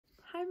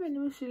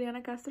is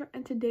Juliana Castro,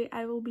 and today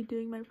I will be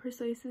doing my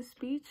persuasive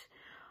speech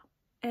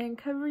and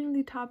covering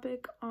the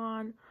topic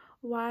on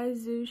why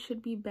zoos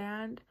should be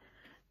banned.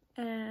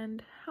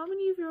 And how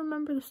many of you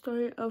remember the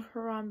story of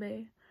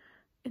Harambe?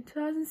 In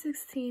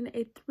 2016,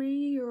 a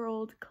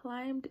 3-year-old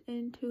climbed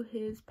into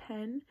his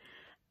pen,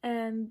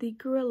 and the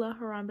gorilla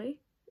Harambe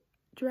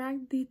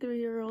dragged the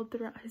 3-year-old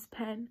throughout his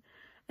pen,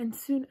 and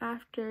soon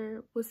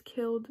after was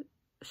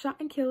shot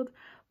and killed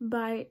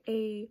by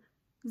a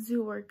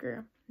zoo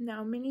worker.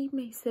 Now, many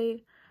may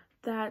say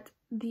that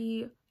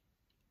the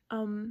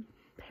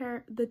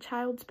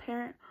child's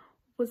parent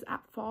was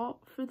at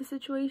fault for the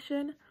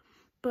situation,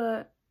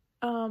 but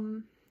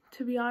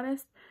to be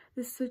honest,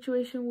 this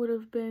situation would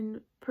have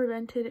been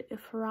prevented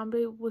if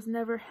Harambe was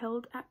never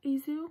held at a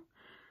zoo.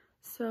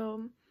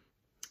 So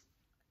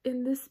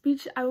in this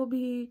speech, I will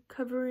be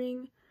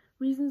covering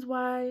reasons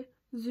why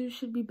zoos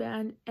should be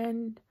banned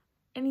and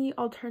any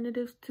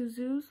alternatives to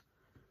zoos.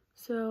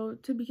 So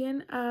to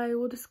begin, I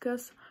will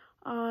discuss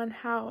on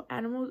how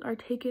animals are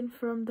taken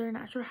from their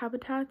natural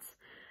habitats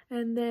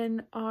and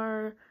then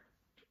are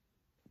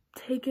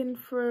taken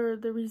for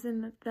the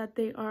reason that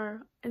they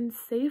are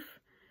unsafe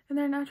in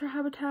their natural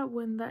habitat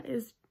when that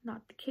is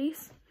not the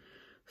case.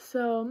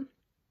 So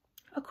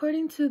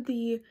according to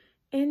the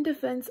In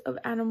Defense of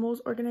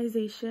Animals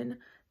organization,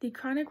 the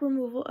chronic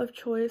removal of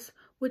choice,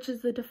 which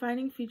is the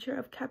defining feature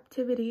of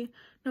captivity,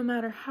 no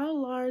matter how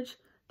large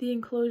the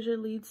enclosure,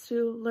 leads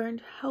to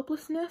learned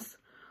helplessness,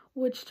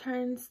 which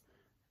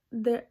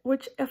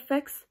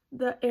affects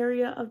the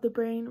area of the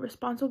brain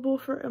responsible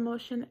for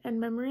emotion and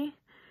memory,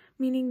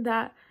 meaning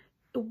that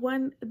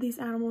when these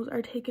animals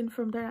are taken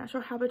from their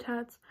natural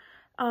habitats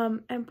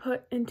and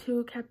put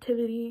into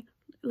captivity,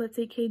 let's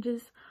say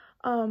cages,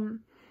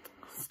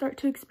 start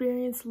to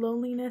experience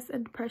loneliness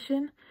and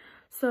depression.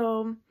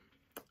 So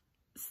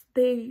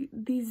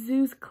these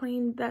zoos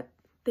claim that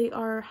they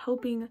are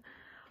helping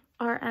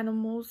our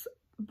animals,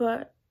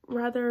 but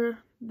rather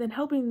than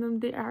helping them,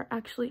 they are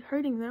actually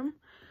hurting them.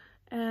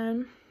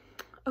 And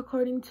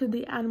according to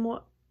the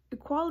Animal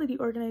Equality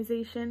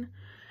Organization,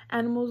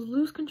 animals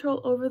lose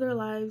control over their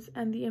lives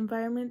and the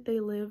environment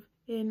they live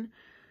in.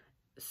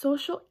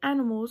 Social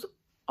animals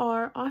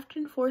are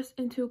often forced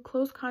into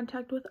close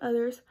contact with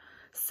others,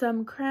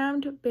 some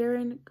crammed,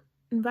 barren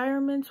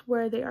environments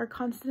where they are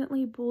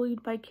constantly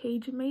bullied by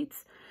cage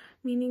mates,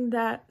 meaning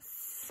that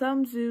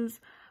some zoos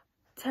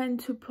tend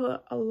to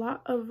put a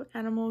lot of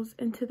animals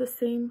into the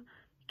same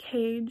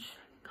cage,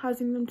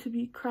 causing them to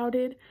be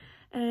crowded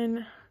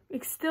and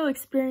still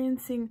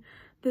experiencing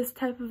this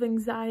type of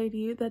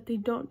anxiety that they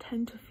don't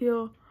tend to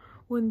feel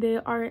when they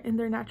are in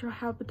their natural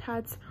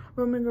habitats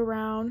roaming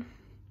around.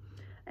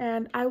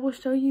 And I will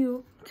show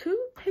you 2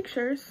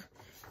 pictures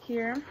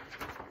here,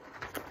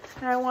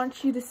 and I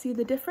want you to see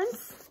the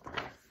difference.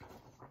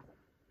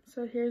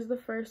 So here's the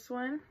first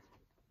one,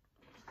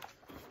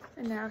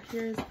 and now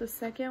here's the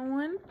second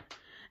one.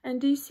 And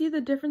do you see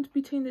the difference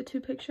between the 2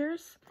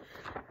 pictures?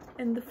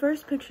 In the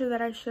first picture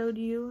that I showed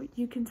you,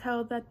 you can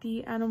tell that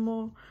the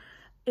animal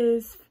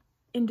is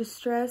in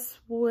distress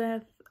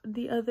with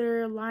the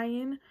other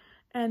lion,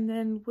 and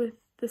then with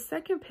the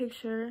second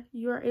picture,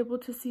 you are able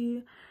to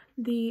see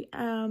the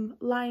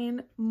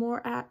lion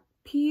more at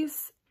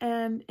peace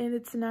and in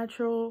its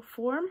natural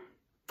form,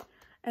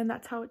 and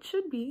that's how it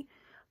should be.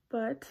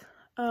 But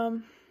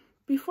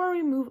before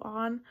we move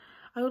on,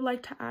 I would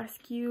like to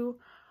ask you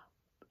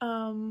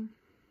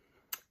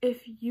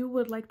if you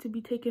would like to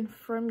be taken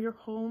from your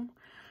home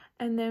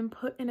and then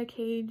put in a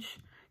cage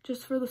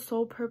just for the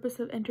sole purpose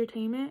of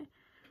entertainment.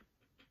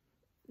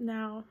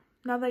 Now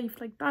that you've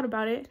thought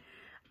about it,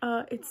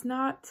 it's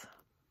not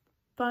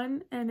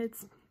fun, and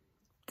it's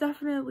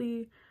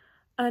definitely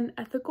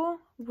unethical,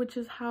 which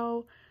is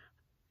how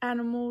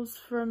animals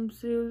from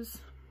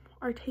zoos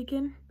are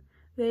taken.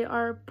 They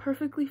are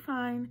perfectly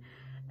fine,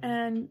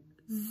 and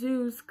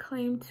zoos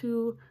claim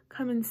to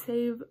come and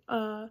save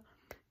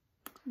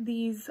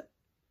these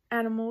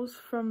animals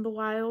from the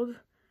wild,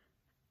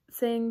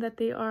 saying that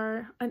they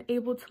are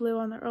unable to live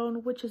on their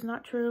own, which is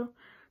not true,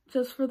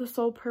 just for the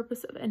sole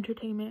purpose of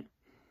entertainment.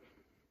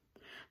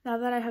 Now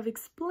that I have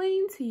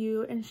explained to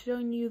you and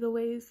shown you the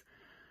ways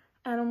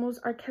animals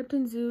are kept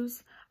in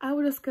zoos, I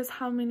will discuss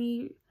how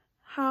many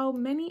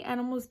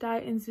animals die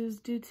in zoos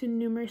due to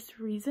numerous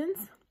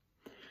reasons.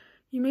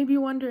 You may be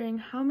wondering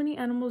how many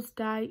animals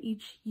die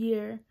each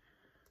year,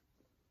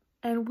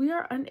 and we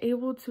are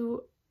unable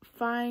to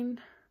find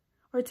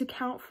or to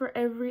count for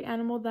every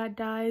animal that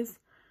dies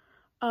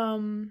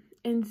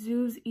in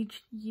zoos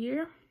each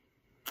year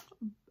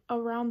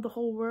around the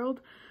whole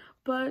world.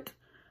 But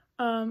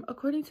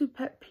according to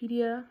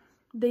Petpedia,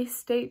 they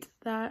state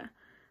that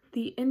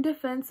the In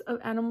Defense of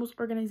Animals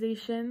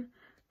organization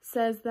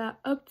says that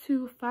up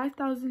to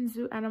 5,000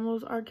 zoo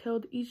animals are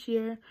killed each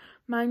year.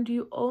 Mind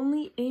you,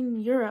 only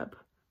in Europe,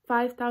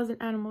 5,000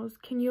 animals.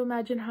 Can you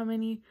imagine how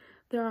many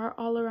there are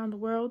all around the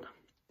world?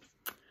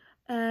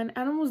 And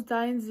animals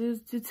die in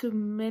zoos due to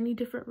many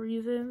different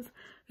reasons.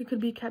 It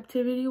could be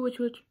captivity, which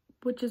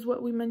is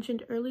what we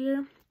mentioned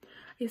earlier,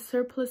 a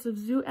surplus of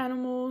zoo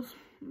animals,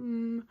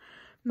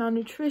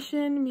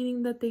 malnutrition,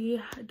 meaning that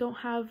they don't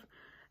have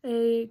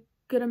a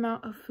good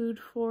amount of food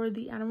for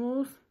the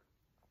animals,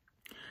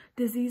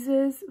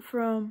 diseases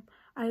from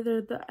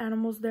either the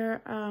animals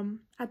there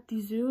at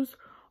the zoos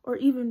or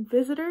even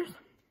visitors.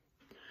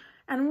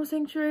 Animal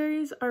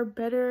sanctuaries are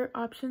better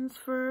options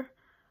for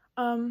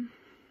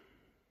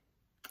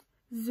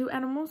zoo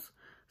animals.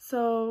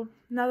 So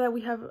now that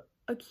we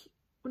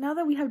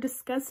have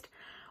discussed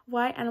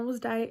why animals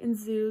die in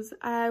zoos,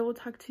 I will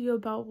talk to you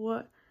about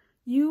what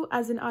you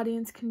as an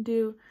audience can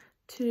do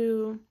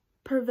to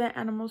prevent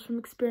animals from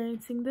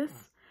experiencing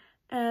this.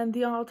 And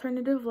the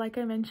alternative, like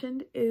I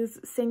mentioned, is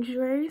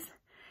sanctuaries.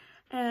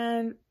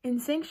 And in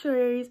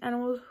sanctuaries,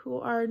 animals who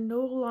are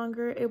no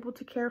longer able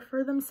to care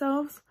for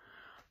themselves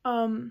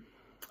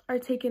are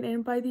taken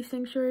in by these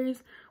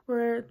sanctuaries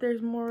where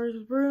there's more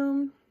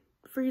room,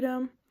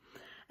 freedom.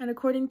 And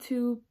according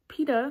to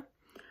PETA,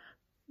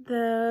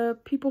 the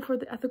People for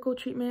the Ethical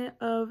Treatment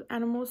of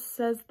Animals,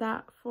 says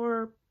that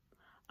for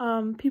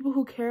people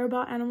who care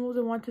about animals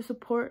and want to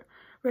support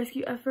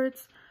rescue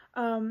efforts,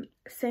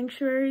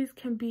 sanctuaries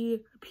can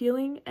be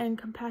appealing and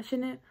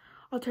compassionate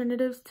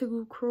alternatives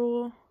to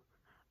cruel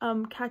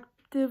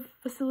captive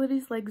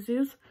facilities like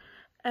zoos.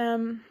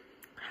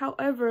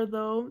 However,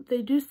 though,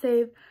 they do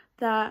say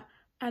that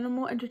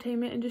animal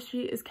entertainment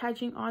industry is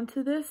catching on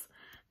to this,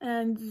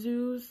 and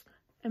zoos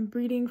and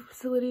breeding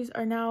facilities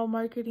are now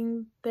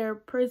marketing their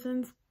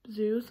prisons,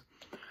 zoos,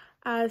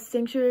 as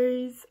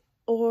sanctuaries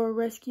or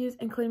rescues,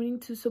 and claiming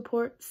to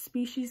support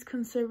species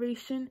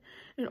conservation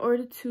in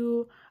order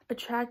to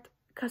attract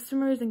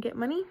customers and get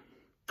money.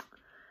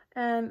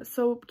 And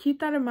so keep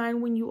that in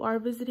mind when you are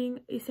visiting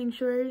a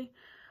sanctuary,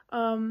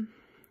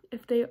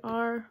 if they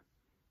are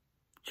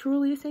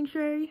truly a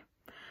sanctuary.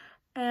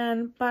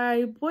 And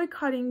by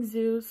boycotting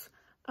zoos,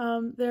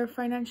 they're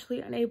financially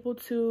unable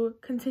to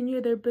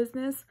continue their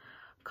business,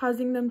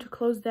 causing them to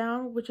close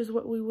down, which is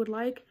what we would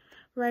like.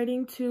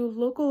 Writing to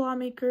local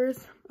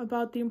lawmakers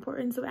about the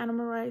importance of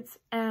animal rights,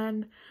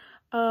 and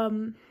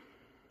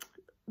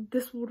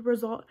this would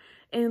result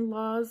in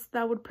laws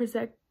that would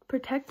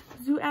protect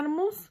zoo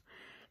animals.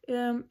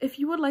 If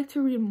you would like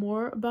to read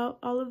more about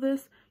all of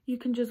this, you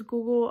can just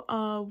Google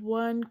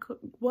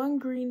One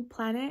Green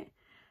Planet,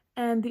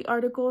 and the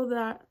article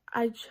that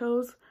I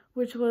chose,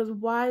 which was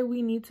Why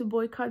We Need to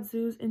Boycott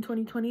Zoos in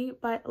 2020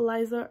 by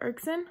Eliza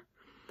Erkson.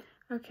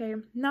 Okay,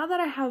 now that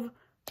I have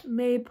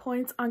made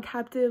points on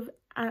captive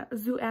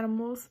zoo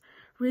animals,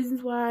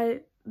 reasons why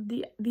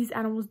these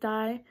animals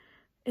die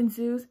in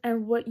zoos,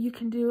 and what you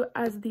can do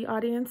as the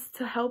audience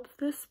to help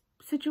this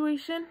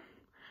situation,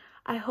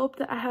 I hope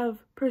that I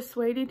have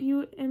persuaded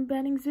you in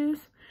banning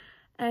zoos.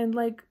 And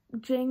like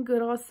Jane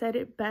Goodall said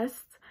it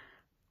best,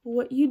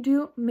 what you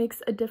do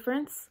makes a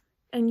difference,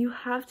 and you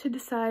have to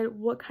decide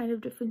what kind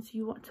of difference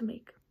you want to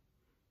make.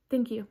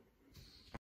 Thank you.